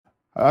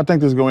I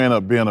think this is going to end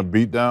up being a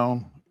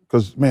beatdown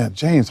because, man,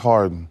 James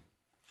Harden,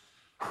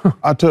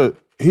 I tell you,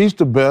 he's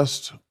the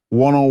best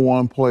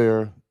one-on-one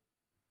player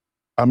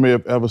I may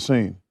have ever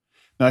seen.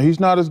 Now, he's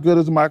not as good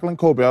as Michael and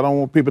Kobe. I don't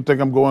want people to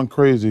think I'm going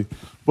crazy.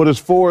 But as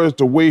far as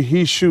the way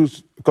he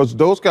shoots, because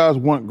those guys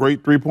weren't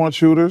great three-point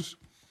shooters,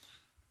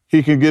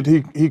 he can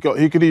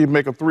even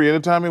make a three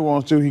anytime he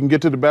wants to. He can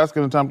get to the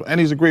basket anytime, and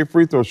he's a great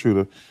free throw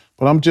shooter.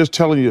 But I'm just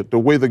telling you, the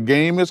way the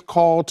game is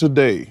called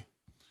today,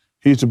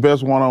 he's the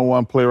best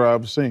one-on-one player I've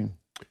ever seen.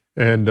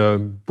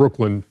 And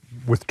Brooklyn,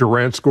 with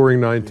Durant scoring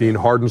 19,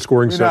 Harden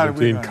scoring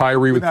 17,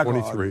 Kyrie with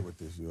 23. With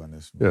this, on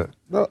this. Yeah.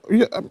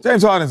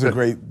 James Harden's a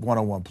great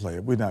one-on-one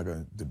player. We're not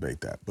going to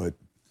debate that, but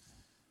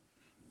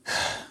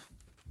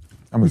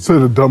You say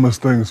the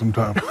dumbest thing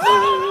sometimes.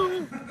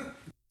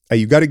 Hey,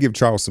 you got to give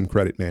Charles some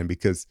credit, man,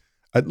 because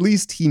at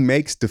least he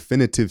makes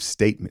definitive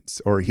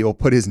statements, or he'll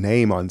put his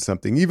name on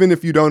something, even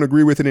if you don't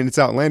agree with it and it's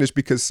outlandish,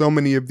 because so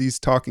many of these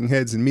talking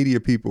heads and media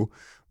people,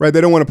 right,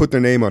 they don't want to put their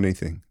name on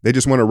anything. They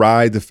just want to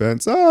ride the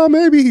fence. Oh,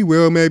 maybe he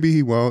will, maybe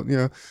he won't. You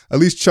know, at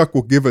least Chuck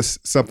will give us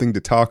something to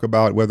talk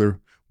about, whether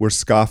we're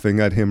scoffing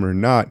at him or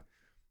not.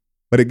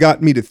 But it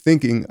got me to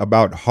thinking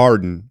about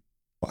Harden.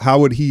 How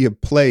would he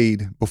have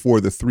played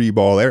before the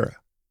three-ball era?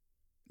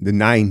 The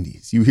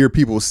 90s. You hear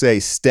people say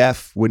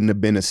Steph wouldn't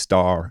have been a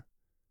star.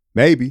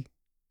 Maybe.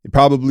 He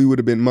probably would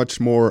have been much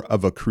more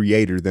of a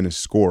creator than a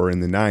scorer in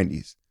the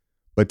 90s.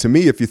 But to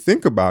me, if you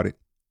think about it,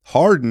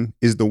 Harden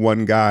is the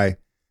one guy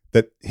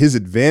that his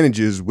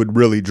advantages would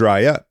really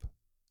dry up.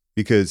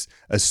 Because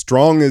as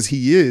strong as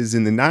he is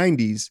in the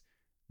 90s,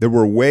 there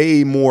were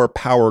way more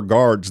power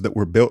guards that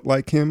were built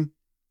like him,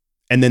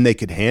 and then they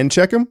could hand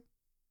check him.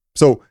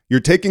 So you're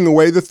taking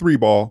away the three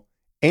ball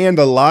and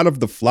a lot of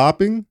the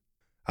flopping.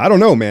 I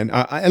don't know, man.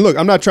 And look,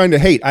 I'm not trying to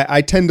hate.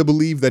 I tend to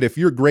believe that if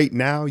you're great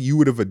now, you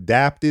would have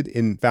adapted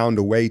and found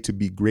a way to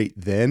be great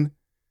then.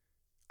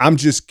 I'm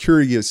just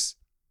curious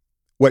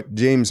what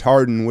James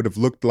Harden would have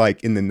looked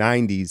like in the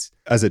 90s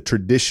as a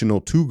traditional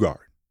two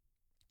guard.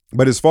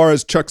 But as far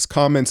as Chuck's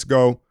comments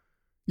go,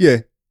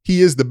 yeah,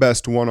 he is the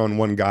best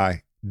one-on-one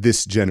guy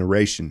this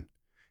generation.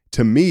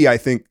 To me, I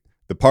think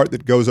the part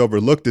that goes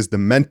overlooked is the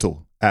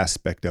mental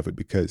aspect of it,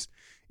 because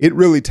it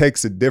really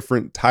takes a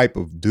different type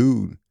of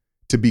dude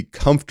to be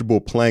comfortable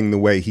playing the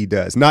way he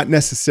does. Not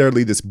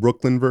necessarily this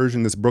Brooklyn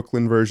version. This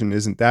Brooklyn version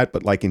isn't that,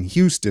 but like in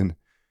Houston,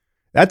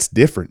 that's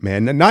different,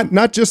 man. And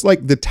not just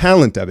like the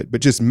talent of it,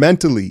 but just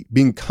mentally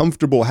being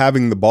comfortable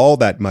having the ball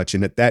that much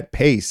and at that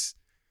pace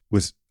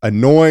was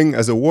annoying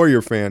as a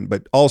Warrior fan,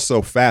 but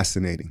also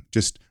fascinating,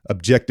 just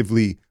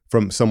objectively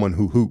from someone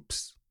who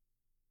hoops.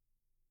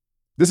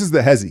 This is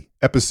The Hezzy,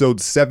 episode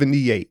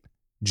 78,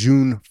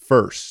 June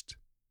 1st.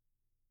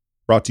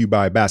 Brought to you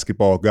by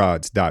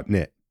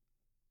basketballgods.net.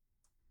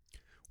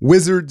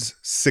 Wizards,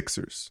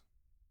 Sixers.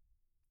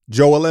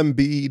 Joel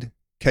Embiid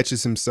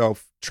catches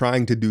himself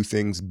trying to do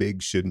things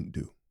big shouldn't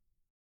do.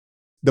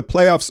 The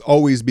playoffs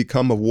always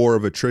become a war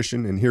of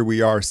attrition, and here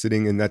we are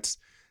sitting, and that's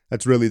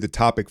really the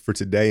topic for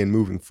today and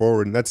moving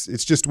forward. And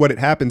it's just what it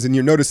happens, and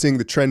you're noticing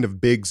the trend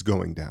of bigs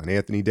going down.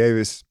 Anthony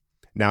Davis,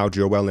 now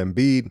Joel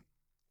Embiid.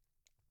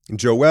 And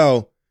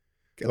Joel,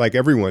 like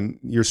everyone,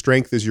 your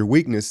strength is your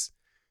weakness.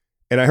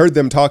 And I heard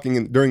them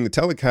talking during the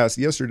telecast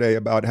yesterday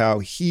about how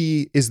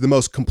he is the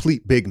most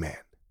complete big man.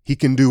 He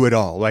can do it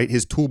all, right?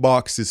 His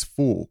toolbox is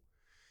full.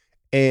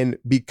 And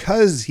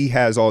because he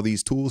has all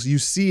these tools, you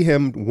see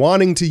him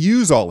wanting to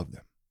use all of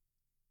them.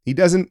 He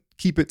doesn't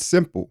keep it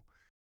simple.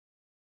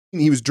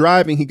 He was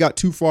driving, he got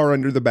too far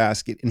under the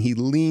basket, and he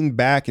leaned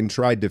back and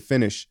tried to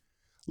finish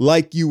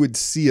like you would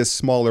see a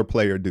smaller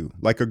player do,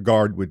 like a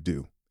guard would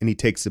do, and he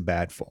takes a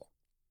bad fall.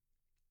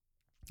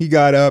 He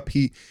got up,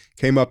 he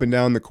came up and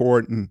down the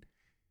court, and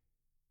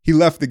he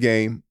left the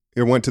game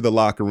and went to the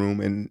locker room,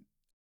 and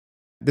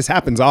this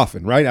happens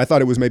often, right? I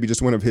thought it was maybe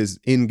just one of his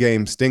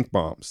in-game stink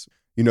bombs,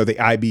 you know, the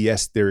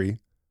IBS theory.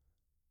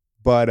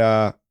 But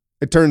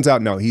it turns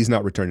out, no, he's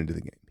not returning to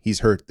the game.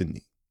 He's hurt the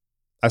knee.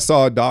 I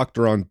saw a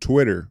doctor on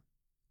Twitter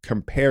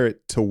compare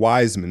it to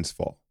Wiseman's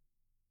fall.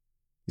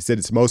 He said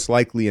it's most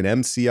likely an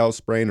MCL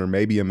sprain or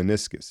maybe a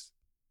meniscus.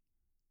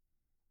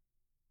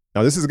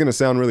 Now, this is going to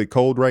sound really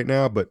cold right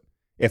now, but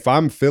if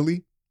I'm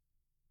Philly,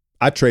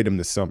 I trade him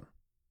this summer.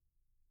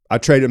 I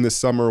trade him this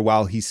summer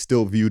while he's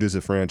still viewed as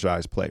a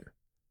franchise player,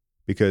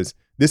 because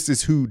this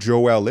is who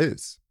Joel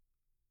is.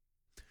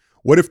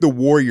 What if the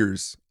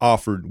Warriors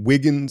offered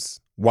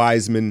Wiggins,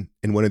 Wiseman,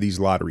 and one of these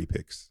lottery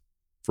picks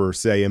for,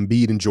 say,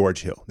 Embiid and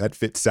George Hill? That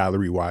fits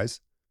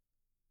salary-wise.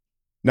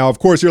 Now, of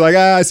course, you're like,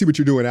 I see what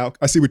you're doing, Al.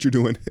 I see what you're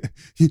doing.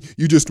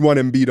 You just want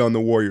Embiid on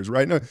the Warriors,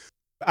 right? No,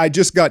 I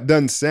just got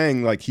done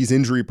saying, like, he's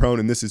injury-prone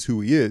and this is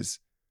who he is.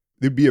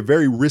 It'd be a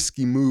very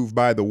risky move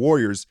by the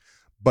Warriors,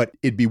 but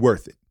it'd be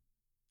worth it.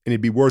 And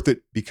it'd be worth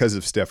it because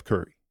of Steph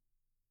Curry.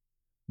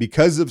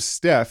 Because of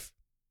Steph,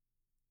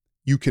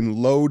 you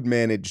can load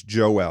manage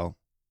Joel,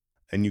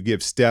 and you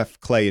give Steph,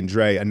 Clay, and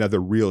Dre another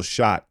real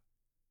shot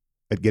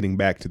at getting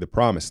back to the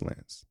promised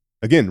lands.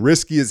 Again,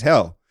 risky as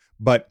hell,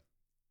 but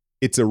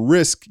it's a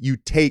risk you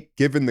take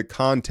given the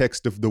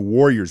context of the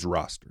Warriors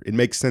roster. It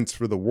makes sense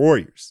for the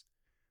Warriors.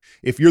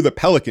 If you're the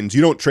Pelicans,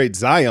 you don't trade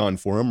Zion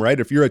for him, right?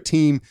 If you're a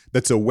team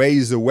that's a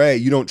ways away,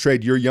 you don't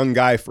trade your young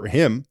guy for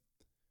him.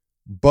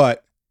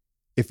 But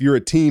if you're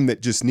a team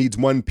that just needs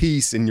one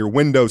piece and your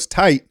window's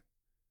tight,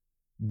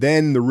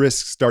 then the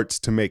risk starts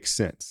to make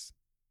sense.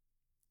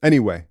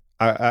 Anyway,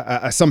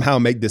 I somehow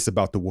made this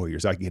about the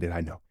Warriors. I get it, I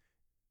know.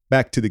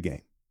 Back to the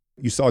game.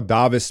 You saw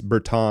Davis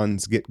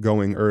Bertans get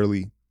going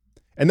early.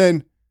 And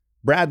then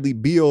Bradley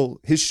Beal,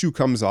 his shoe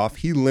comes off.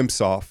 He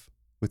limps off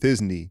with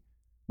his knee.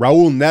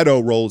 Raul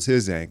Neto rolls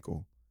his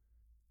ankle.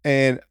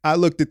 And I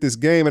looked at this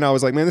game and I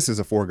was like, man, this is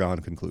a foregone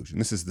conclusion.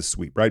 This is the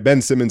sweep, right?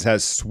 Ben Simmons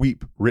has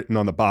sweep written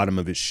on the bottom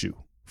of his shoe.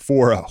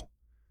 4-0.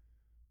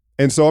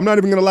 And so I'm not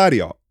even going to lie to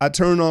y'all. I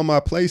turn on my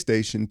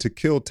PlayStation to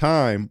kill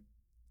time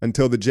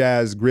until the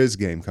Jazz Grizz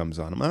game comes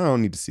on. I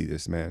don't need to see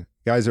this, man.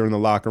 Guys are in the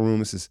locker room.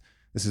 This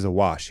is a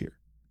wash here.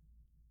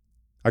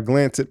 I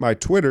glance at my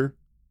Twitter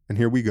and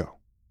here we go.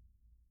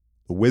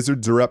 The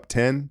Wizards are up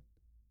 10.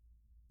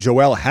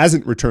 Joel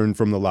hasn't returned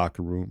from the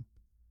locker room.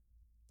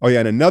 Oh, yeah,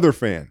 and another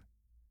fan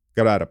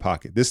got out of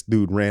pocket. This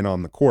dude ran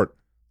on the court.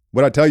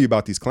 What I tell you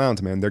about these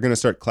clowns, man, they're going to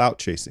start clout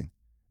chasing.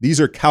 These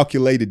are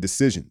calculated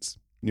decisions,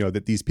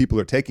 that these people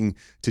are taking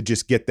to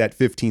just get that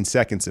 15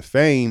 seconds of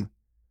fame.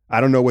 I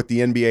don't know what the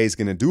NBA is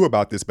going to do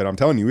about this, but I'm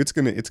telling you, it's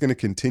going to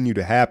continue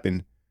to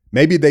happen.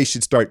 Maybe they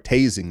should start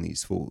tasing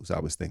these fools, I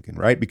was thinking,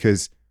 right?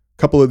 Because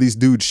a couple of these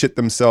dudes shit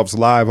themselves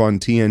live on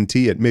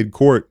TNT at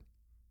midcourt.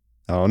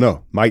 I don't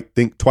know, might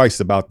think twice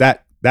about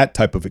that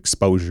type of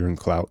exposure and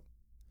clout.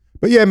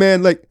 But yeah,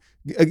 man, like,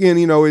 again,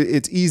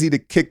 it's easy to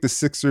kick the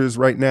Sixers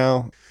right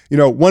now.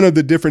 One of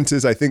the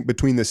differences I think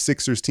between the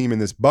Sixers team and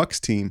this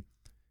Bucks team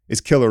is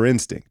killer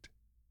instinct.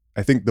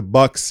 I think the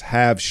Bucks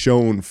have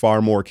shown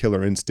far more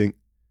killer instinct.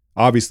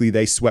 Obviously,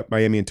 they swept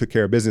Miami and took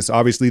care of business.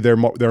 Obviously, they're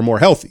more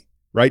healthy,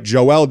 right?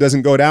 Joel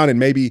doesn't go down, and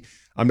maybe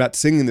I'm not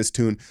singing this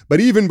tune, but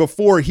even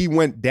before he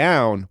went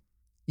down,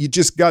 you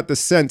just got the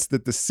sense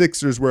that the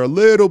Sixers were a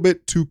little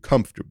bit too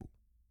comfortable.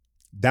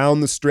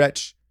 Down the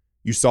stretch,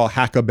 you saw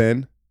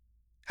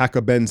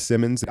Ben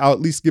Simmons. I'll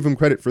at least give him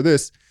credit for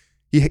this.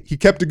 He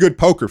kept a good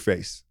poker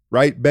face,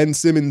 right? Ben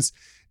Simmons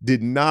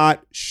did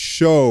not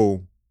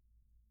show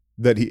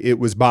that it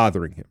was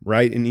bothering him,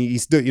 right? And he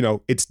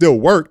still, it still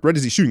worked, right?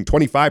 Is he shooting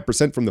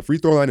 25% from the free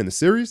throw line in the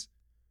series?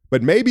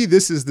 But maybe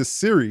this is the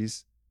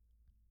series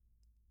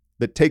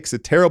that takes a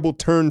terrible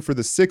turn for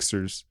the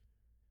Sixers,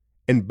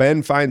 and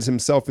Ben finds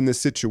himself in this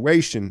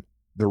situation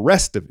the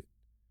rest of it.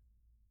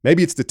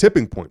 Maybe it's the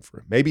tipping point for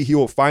him. Maybe he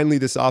will finally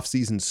this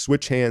offseason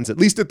switch hands, at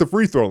least at the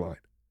free throw line.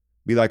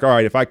 Be like, all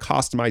right, if I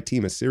cost my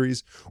team a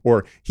series,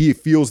 or he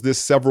feels this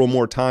several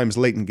more times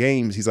late in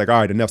games, he's like,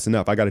 all right, enough's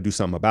enough. I got to do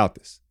something about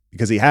this.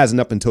 Because he hasn't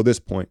up until this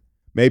point.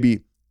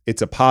 Maybe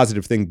it's a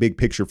positive thing, big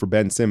picture for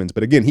Ben Simmons.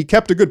 But again, he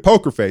kept a good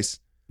poker face,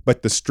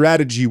 but the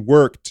strategy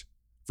worked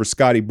for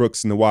Scotty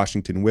Brooks and the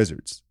Washington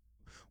Wizards.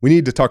 We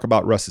need to talk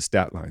about Russ's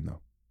stat line,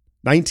 though.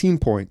 19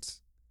 points,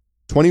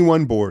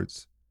 21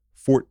 boards,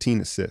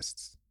 14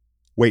 assists.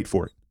 Wait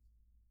for it.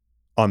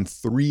 On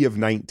 3 of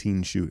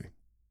 19 shooting.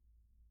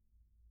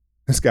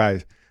 This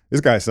guy's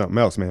something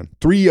else, man.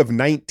 3 of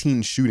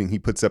 19 shooting, he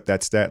puts up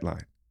that stat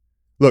line.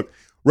 Look,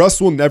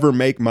 Russ will never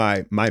make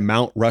my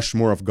Mount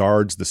Rushmore of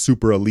guards, the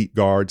super elite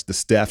guards, the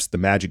Stephs, the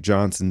Magic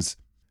Johnsons,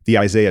 the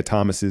Isaiah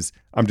Thomases.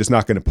 I'm just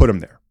not going to put him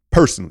there.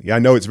 Personally, I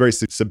know it's very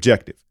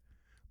subjective.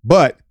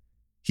 But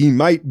he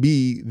might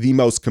be the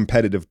most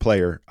competitive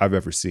player I've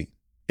ever seen.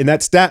 And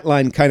that stat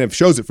line kind of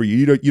shows it for you.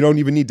 You don't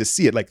even need to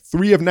see it. Like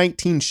 3 of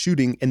 19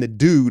 shooting, and the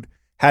dude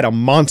had a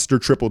monster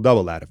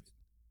triple-double out of it.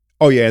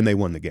 Oh, yeah, and they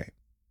won the game.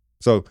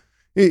 So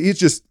it's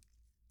just,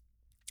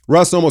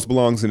 Russ almost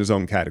belongs in his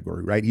own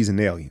category, right? He's an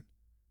alien.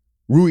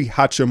 Rui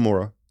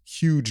Hachimura,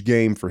 huge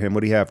game for him. What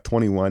did he have?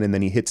 21, and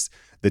then he hits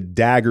the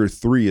dagger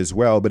 3 as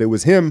well. But it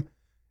was him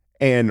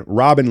and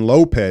Robin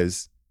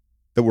Lopez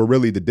that were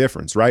really the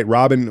difference, right?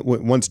 Robin,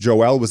 once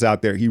Joel was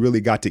out there, he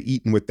really got to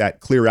Eaton with that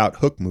clear out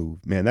hook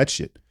move. Man, that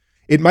shit.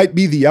 It might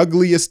be the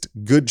ugliest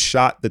good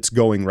shot that's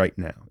going right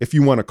now, if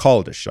you want to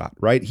call it a shot,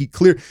 right?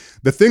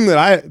 The thing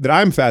that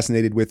I'm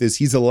fascinated with is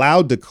he's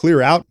allowed to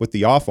clear out with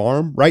the off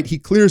arm, right? He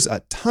clears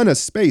a ton of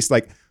space.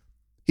 Like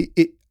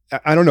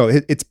I don't know,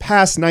 it's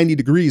past 90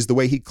 degrees the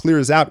way he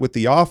clears out with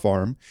the off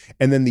arm,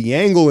 and then the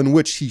angle in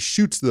which he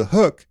shoots the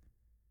hook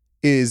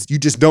is you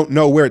just don't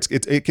know where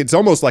it's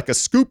almost like a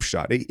scoop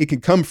shot. It can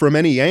come from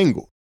any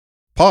angle.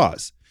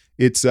 Pause.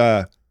 It's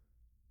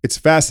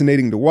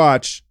fascinating to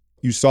watch.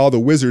 You saw the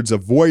Wizards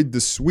avoid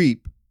the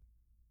sweep.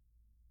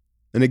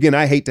 And again,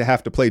 I hate to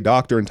have to play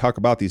doctor and talk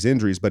about these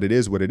injuries, but it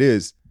is what it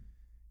is.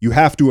 You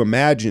have to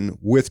imagine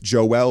with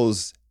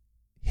Joel's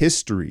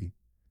history,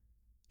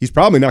 he's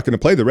probably not going to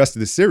play the rest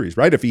of the series,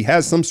 right? If he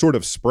has some sort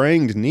of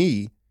sprained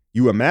knee,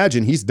 you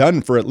imagine he's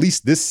done for at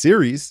least this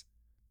series.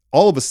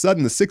 All of a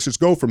sudden, the Sixers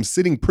go from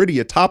sitting pretty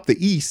atop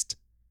the East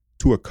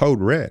to a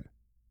code red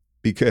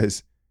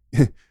because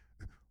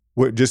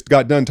we just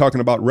got done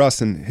talking about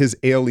Russ and his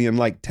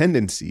alien-like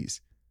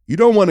tendencies. You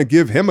don't want to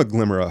give him a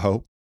glimmer of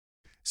hope.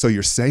 So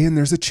you're saying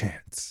there's a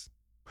chance.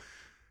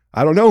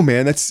 I don't know,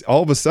 man. That's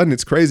all of a sudden,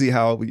 it's crazy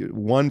how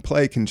one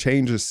play can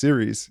change a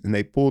series, and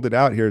they pulled it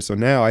out here. So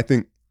now I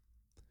think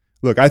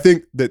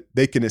that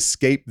they can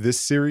escape this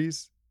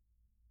series,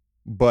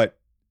 but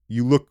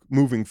you look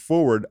moving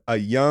forward, a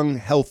young,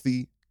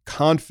 healthy,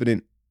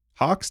 confident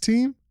Hawks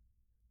team.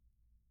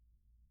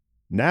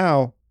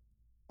 Now,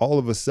 all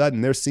of a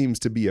sudden, there seems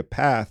to be a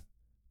path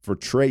for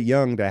Trae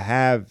Young to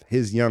have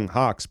his young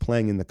Hawks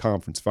playing in the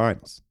conference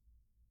finals.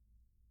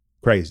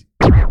 Crazy.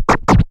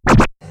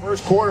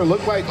 First quarter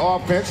looked like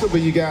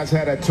offensively you guys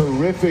had a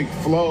terrific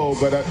flow,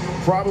 but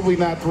probably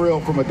not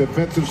thrilled from a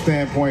defensive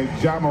standpoint.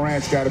 Ja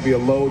Morant's got to be a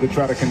load to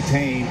try to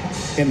contain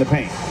in the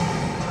paint.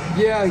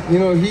 Yeah,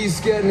 he's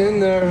getting in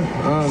there.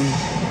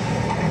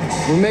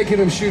 We're making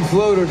him shoot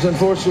floaters.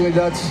 Unfortunately,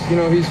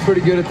 he's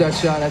pretty good at that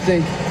shot. I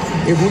think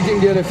if we can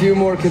get a few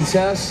more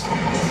contests,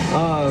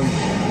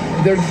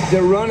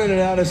 they're running it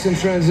at us in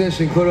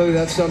transition. Clearly,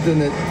 that's something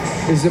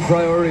that is a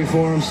priority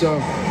for him. So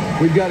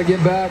we've got to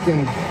get back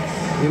and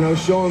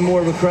show him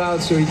more of a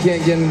crowd so he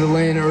can't get into the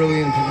lane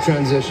early in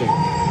transition.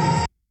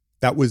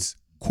 That was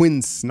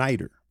Quinn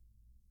Snyder,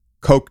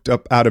 coked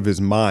up out of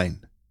his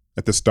mind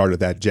at the start of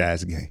that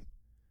Jazz game.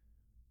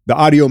 The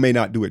audio may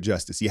not do it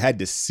justice. You had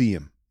to see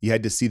him. You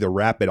had to see the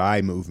rapid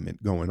eye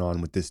movement going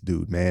on with this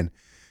dude, man.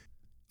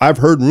 I've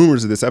heard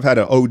rumors of this. I've had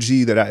an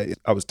OG that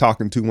I was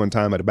talking to one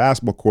time at a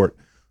basketball court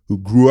who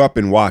grew up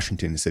in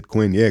Washington and said,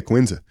 Quinn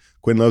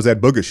loves that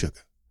booger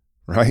sugar,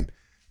 right?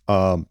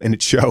 And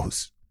it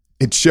shows.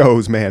 It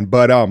shows, man.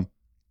 But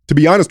to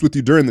be honest with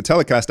you, during the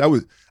telecast,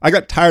 I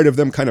got tired of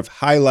them kind of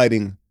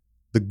highlighting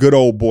the good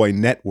old boy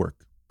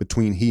network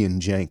between he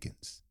and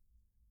Jenkins.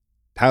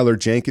 Tyler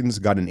Jenkins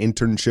got an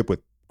internship with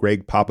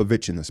Greg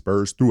Popovich and the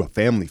Spurs through a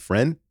family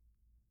friend.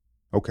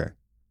 Okay.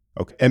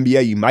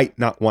 NBA, you might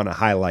not want to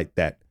highlight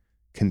that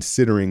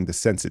considering the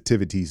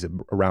sensitivities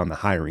around the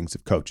hirings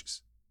of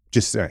coaches.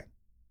 Just saying.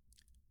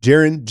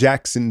 Jaren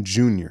Jackson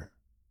Jr.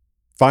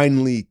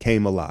 finally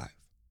came alive.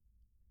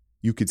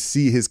 You could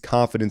see his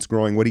confidence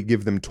growing. What he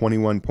give them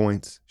 21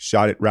 points,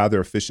 shot it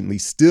rather efficiently,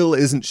 still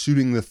isn't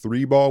shooting the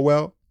three ball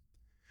well.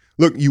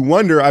 Look, you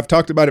wonder, I've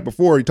talked about it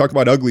before, you talked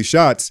about ugly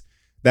shots,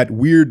 that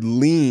weird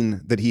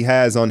lean that he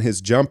has on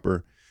his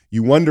jumper.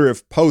 You wonder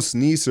if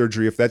post-knee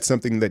surgery, if that's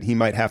something that he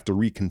might have to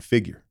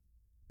reconfigure.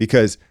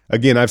 Because,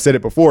 again, I've said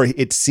it before,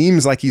 it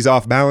seems like he's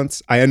off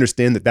balance. I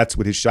understand that that's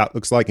what his shot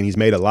looks like, and he's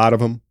made a lot of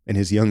them in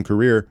his young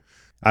career.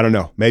 I don't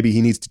know. Maybe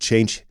he needs to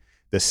change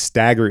the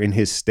stagger in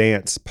his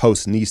stance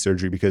post-knee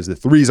surgery because the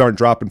threes aren't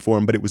dropping for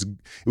him, but it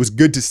was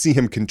good to see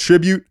him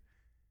contribute.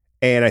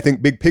 And I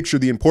think big picture,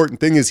 the important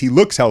thing is he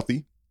looks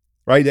healthy,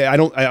 right?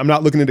 I'm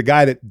not looking at a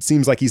guy that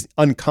seems like he's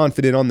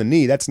unconfident on the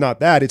knee. That's not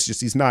that. It's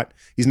just he's not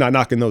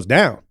knocking those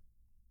down.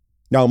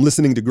 Now I'm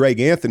listening to Greg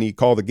Anthony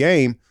call the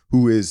game,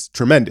 who is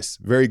tremendous.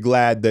 Very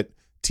glad that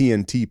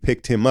TNT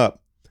picked him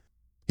up.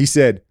 He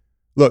said,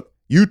 look,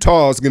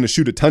 Utah is going to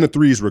shoot a ton of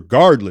threes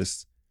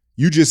regardless.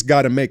 You just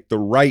got to make the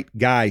right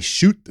guy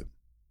shoot them.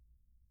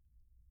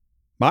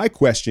 My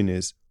question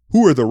is,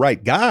 who are the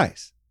right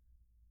guys?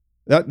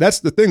 That's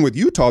the thing with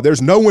Utah.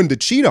 There's no one to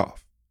cheat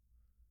off.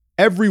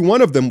 Every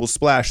one of them will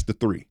splash the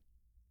three.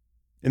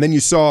 And then you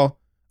saw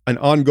an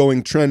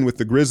ongoing trend with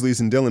the Grizzlies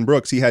and Dillon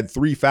Brooks. He had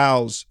 3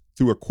 fouls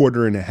through a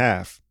quarter and a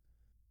half.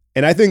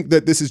 And I think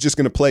that this is just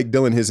going to plague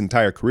Dillon his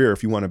entire career,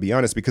 if you want to be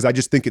honest, because I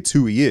just think it's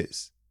who he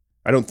is.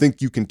 I don't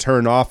think you can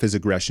turn off his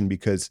aggression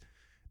because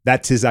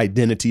that's his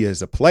identity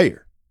as a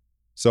player.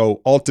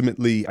 So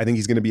ultimately, I think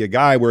he's going to be a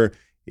guy where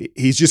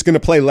he's just going to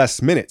play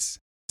less minutes.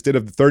 Instead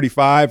of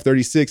 35,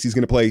 36, he's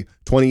going to play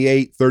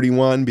 28,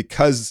 31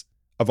 because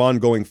of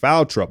ongoing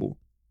foul trouble.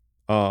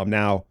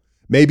 Now,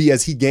 maybe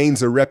as he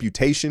gains a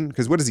reputation,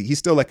 because what is he? He's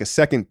still like a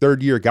second,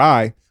 third year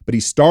guy, but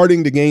he's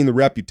starting to gain the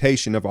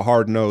reputation of a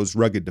hard-nosed,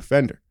 rugged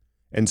defender.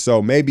 And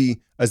so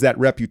maybe as that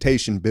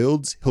reputation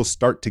builds, he'll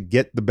start to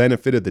get the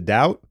benefit of the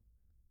doubt.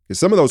 Because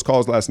some of those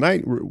calls last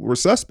night were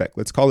suspect.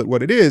 Let's call it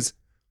what it is.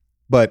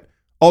 But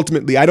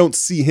ultimately, I don't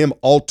see him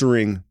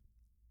altering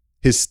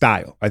his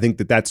style. I think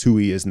that that's who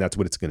he is, and that's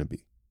what it's going to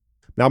be.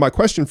 Now, my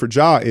question for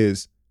Ja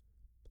is,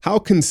 how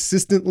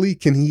consistently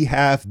can he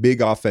have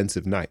big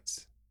offensive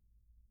nights?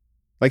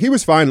 Like, he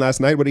was fine last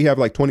night. Would he have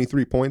like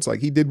 23 points?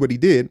 Like, he did what he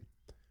did.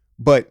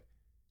 But,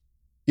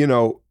 you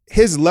know,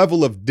 his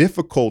level of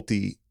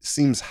difficulty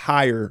seems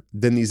higher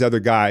than these other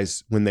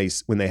guys when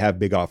they have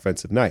big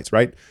offensive nights,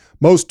 right?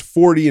 Most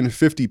 40 and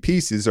 50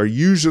 pieces are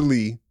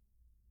usually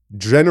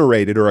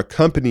generated or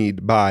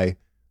accompanied by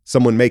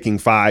someone making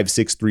 5,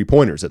 6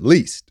 3-pointers at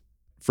least.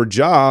 For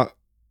Ja,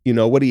 you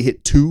know, what he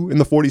hit 2 in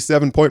the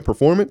 47-point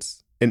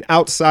performance, and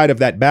outside of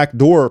that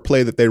backdoor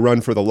play that they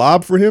run for the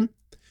lob for him,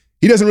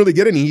 he doesn't really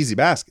get any easy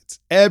baskets.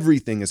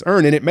 Everything is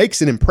earned, and it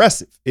makes it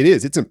impressive.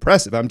 It's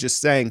impressive. I'm just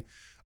saying,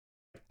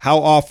 how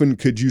often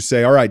could you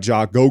say, all right,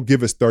 Ja, go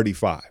give us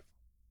 35?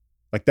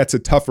 Like, that's a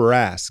tougher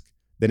ask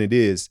than it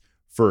is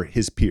for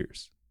his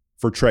peers,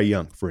 for Trae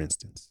Young, for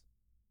instance,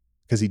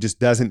 because he just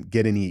doesn't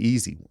get any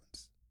easy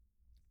ones.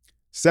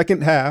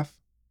 Second half,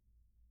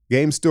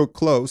 game's still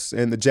close,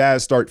 and the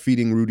Jazz start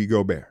feeding Rudy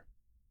Gobert.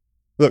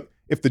 Look,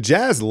 if the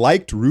Jazz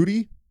liked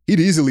Rudy, he'd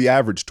easily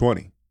average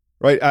 20,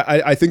 right?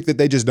 I think that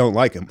they just don't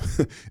like him,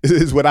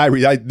 is what I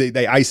read.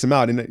 They ice him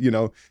out, and he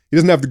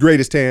doesn't have the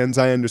greatest hands.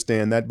 I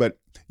understand that, but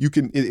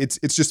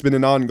it's just been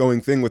an ongoing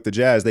thing with the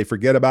Jazz. They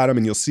forget about him,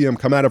 and you'll see him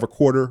come out of a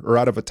quarter or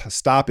out of a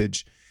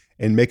stoppage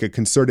and make a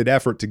concerted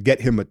effort to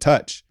get him a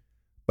touch.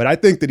 But I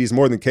think that he's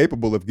more than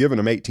capable of giving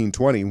them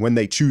 18-20 when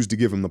they choose to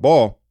give him the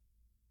ball.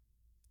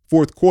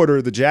 Fourth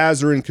quarter, the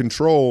Jazz are in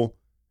control,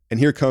 and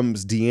here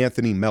comes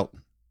DeAnthony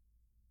Melton.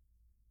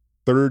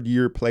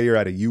 Third-year player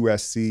out of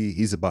USC.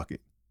 He's a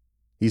bucket.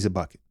 He's a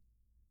bucket.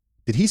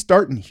 Did he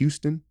start in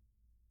Houston?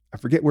 I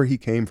forget where he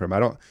came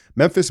from.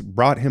 Memphis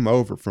brought him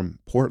over from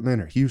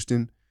Portland or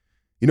Houston.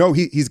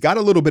 He's got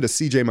a little bit of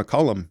CJ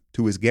McCollum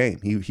to his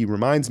game. He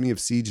reminds me of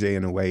CJ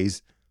in a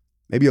ways,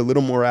 maybe a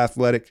little more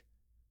athletic,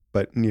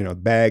 but,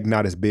 bag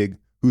not as big.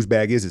 Whose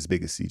bag is as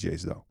big as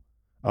CJ's, though?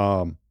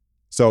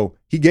 So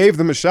he gave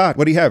them a shot.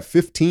 What do you have?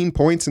 15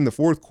 points in the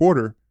fourth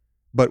quarter.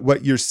 But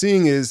what you're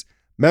seeing is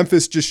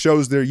Memphis just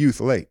shows their youth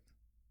late.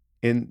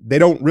 And they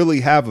don't really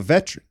have a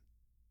veteran.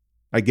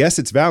 I guess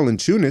it's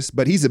Valanciunas,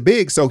 but he's a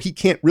big, so he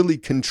can't really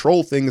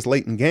control things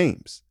late in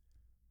games.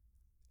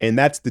 And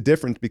that's the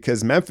difference,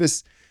 because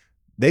Memphis,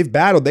 they've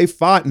battled, they've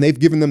fought, and they've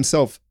given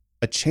themselves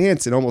a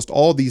chance in almost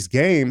all these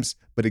games.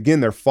 But again,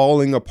 they're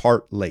falling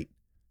apart late.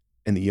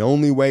 And the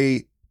only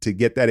way to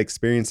get that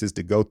experience is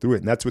to go through it.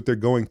 And that's what they're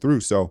going through.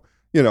 So,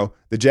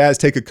 the Jazz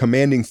take a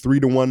commanding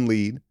 3-1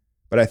 lead.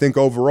 But I think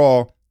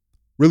overall,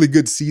 really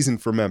good season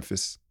for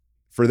Memphis,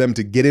 for them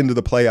to get into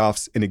the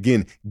playoffs and,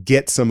 again,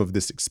 get some of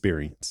this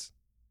experience.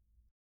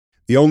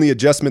 The only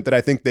adjustment that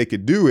I think they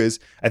could do is,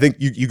 I think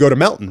you go to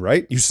Melton,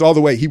 right? You saw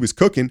the way he was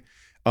cooking.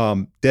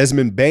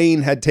 Desmond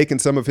Bane had taken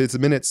some of his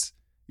minutes.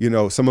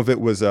 Some of it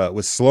was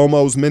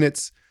Slow-Mo's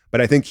minutes. But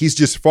I think he's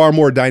just far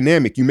more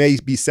dynamic. You may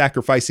be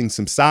sacrificing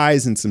some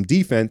size and some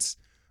defense,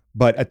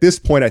 but at this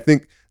point, I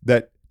think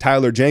that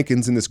Tyler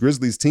Jenkins and this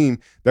Grizzlies team,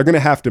 they're going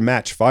to have to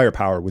match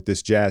firepower with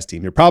this Jazz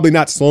team. You're probably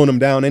not slowing them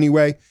down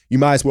anyway. You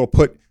might as well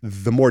put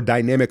the more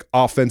dynamic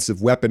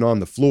offensive weapon on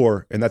the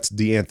floor, and that's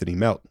DeAnthony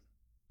Melton.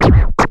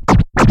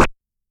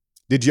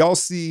 Did y'all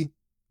see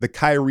the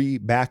Kyrie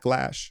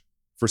backlash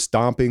for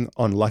stomping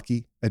on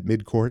Lucky at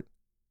midcourt?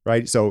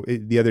 Right? So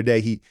the other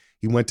day, he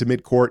went to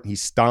midcourt and he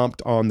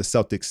stomped on the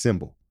Celtics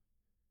symbol.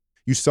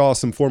 You saw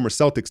some former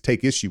Celtics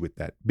take issue with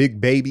that. Big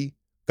Baby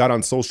got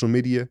on social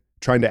media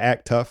trying to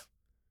act tough.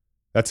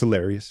 That's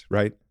hilarious,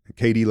 right?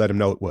 KD let him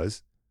know it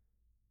was.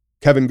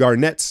 Kevin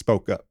Garnett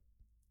spoke up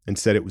and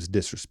said it was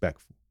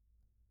disrespectful.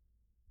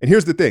 And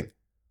here's the thing.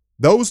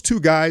 Those two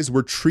guys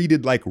were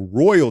treated like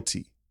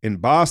royalty in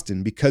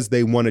Boston because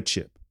they won a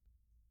chip.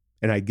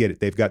 And I get it.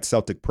 They've got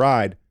Celtic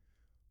pride.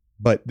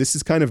 But this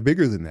is kind of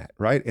bigger than that,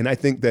 right? And I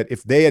think that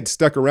if they had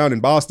stuck around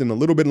in Boston a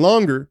little bit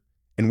longer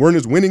and weren't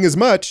as winning as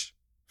much,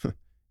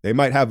 they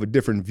might have a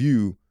different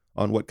view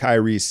on what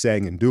Kyrie is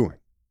saying and doing.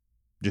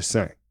 Just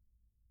saying.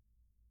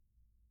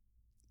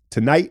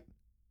 Tonight,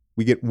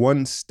 we get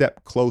one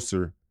step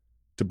closer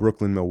to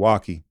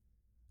Brooklyn-Milwaukee,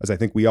 as I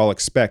think we all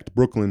expect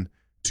Brooklyn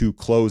to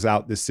close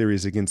out this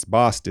series against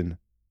Boston.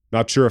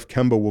 Not sure if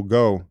Kemba will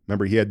go.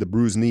 Remember, he had the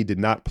bruised knee, did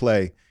not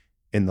play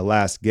in the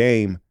last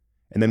game.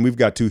 And then we've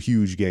got two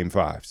huge Game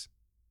 5s.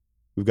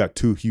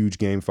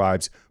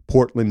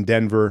 Portland,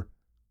 Denver,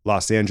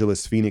 Los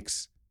Angeles,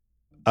 Phoenix.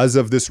 As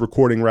of this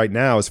recording right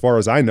now, as far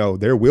as I know,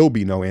 there will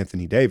be no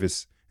Anthony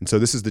Davis. And so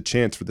this is the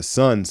chance for the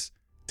Suns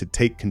to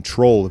take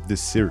control of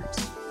this series.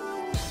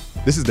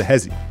 This is The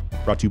Hezi,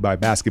 brought to you by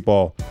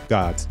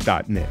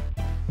basketballgods.net.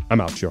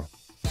 I'm out, y'all.